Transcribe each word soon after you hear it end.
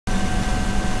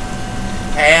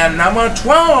And number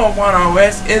 12 on our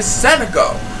list is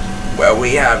Senegal, where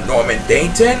we have Norman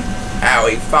Dayton,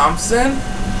 Ali Thompson,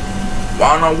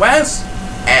 Ronald West,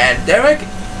 and Derek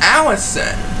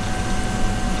Allison.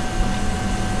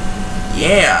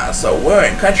 Yeah, so we're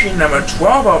in country number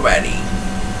 12 already.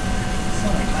 It's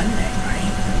only Monday,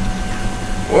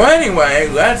 right? Well, anyway,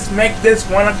 let's make this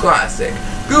one a classic.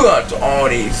 Good luck to all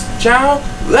these Chao.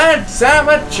 Let's have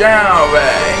a Chao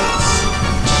race.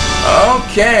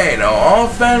 Okay, now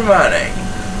off and running.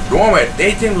 Norman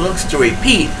Dayton looks to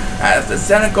repeat as the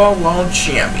Senegal World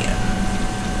Champion.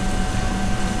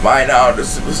 Right now, the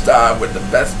superstar with the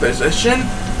best position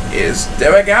is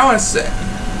Derek Allison.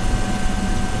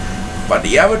 But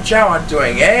the other Chao are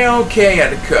doing A-OK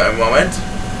at the current moment.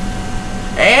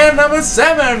 And number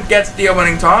 7 gets the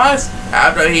opening toss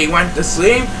after he went to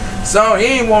sleep, so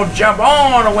he will jump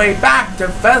all the way back to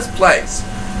first place.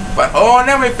 But on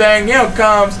everything, here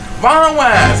comes Ronald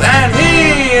West, and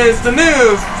he is the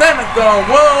new Senegal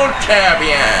World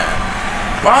Champion.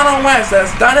 Ronald West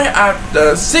has done it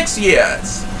after 6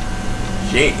 years.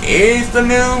 She is the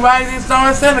new rising star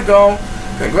in Senegal.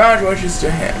 Congratulations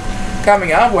to him.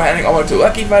 Coming up, we're heading over to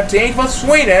Lucky 13 for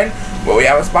Sweden, where we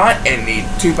have a spot in the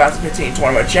 2015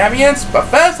 Tournament Champions. But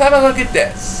first, have a look at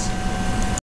this.